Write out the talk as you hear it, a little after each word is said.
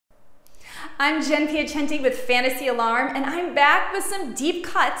I'm Jen Piacenti with Fantasy Alarm, and I'm back with some deep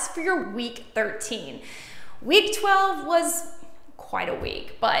cuts for your Week 13. Week 12 was quite a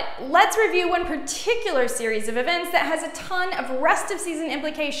week, but let's review one particular series of events that has a ton of rest of season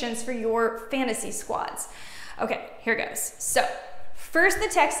implications for your fantasy squads. Okay, here goes. So, first the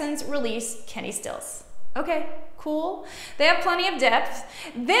Texans release Kenny Stills. Okay, cool. They have plenty of depth.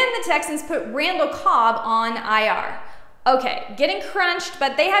 Then the Texans put Randall Cobb on IR. Okay, getting crunched,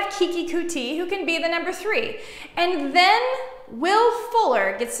 but they have Kiki Kuti, who can be the number 3. And then Will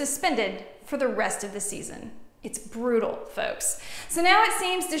Fuller gets suspended for the rest of the season. It's brutal, folks. So now it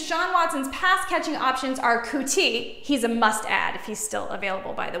seems Deshaun Watson's pass-catching options are Kuti, he's a must-add if he's still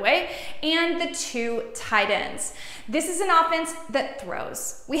available, by the way, and the 2 tight ends. This is an offense that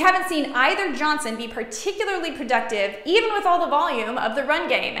throws. We haven't seen either Johnson be particularly productive, even with all the volume of the run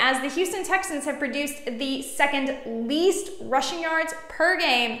game, as the Houston Texans have produced the second least rushing yards per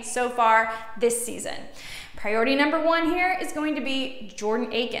game so far this season. Priority number 1 here is going to be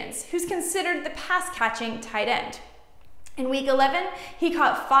Jordan Akins, who's considered the pass-catching tight end. In Week 11, he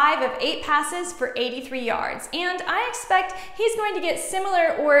caught 5 of 8 passes for 83 yards, and I expect he's going to get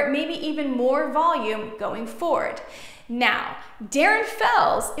similar or maybe even more volume going forward. Now, Darren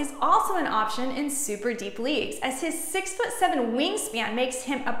Fells is also an option in super deep leagues, as his 6'7" wingspan makes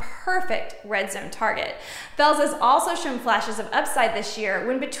him a perfect red zone target. Fells has also shown flashes of upside this year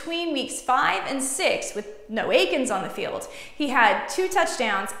when between weeks 5 and 6, with no Akins on the field, he had 2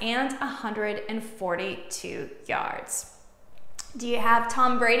 touchdowns and 142 yards. Do you have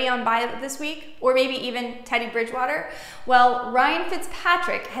Tom Brady on bye this week? Or maybe even Teddy Bridgewater? Well, Ryan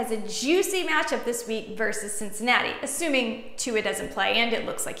Fitzpatrick has a juicy matchup this week versus Cincinnati, assuming Tua doesn't play, and it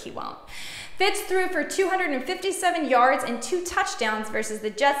looks like he won't. Fitz threw for 257 yards and 2 touchdowns versus the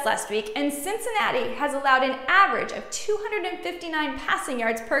Jets last week, and Cincinnati has allowed an average of 259 passing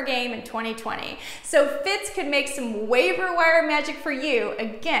yards per game in 2020. So Fitz could make some waiver wire magic for you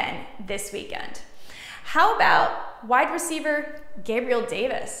again this weekend. How about wide receiver Gabriel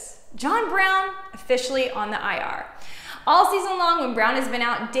Davis? John Brown officially on the IR. All season long when Brown has been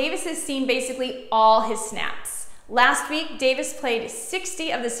out, Davis has seen basically all his snaps. Last week, Davis played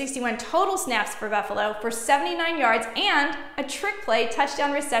 60 of the 61 total snaps for Buffalo for 79 yards and a trick play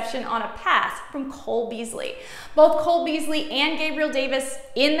touchdown reception on a pass from Cole Beasley. Both Cole Beasley and Gabriel Davis,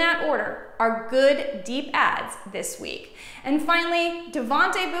 in that order, are good deep adds this week. And finally,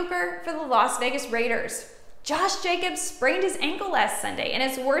 Devontae Booker for the Las Vegas Raiders. Josh Jacobs sprained his ankle last Sunday, and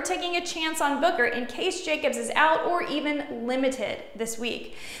it's worth taking a chance on Booker in case Jacobs is out or even limited this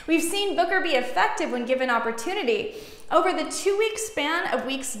week. We've seen Booker be effective when given opportunity. Over the 2-week span of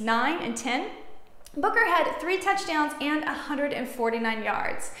weeks 9 and 10, Booker had 3 touchdowns and 149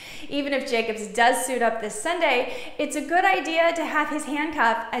 yards. Even if Jacobs does suit up this Sunday, it's a good idea to have his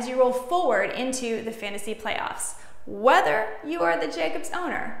handcuff as you roll forward into the fantasy playoffs, whether you are the Jacobs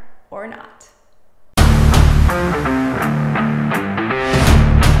owner or not.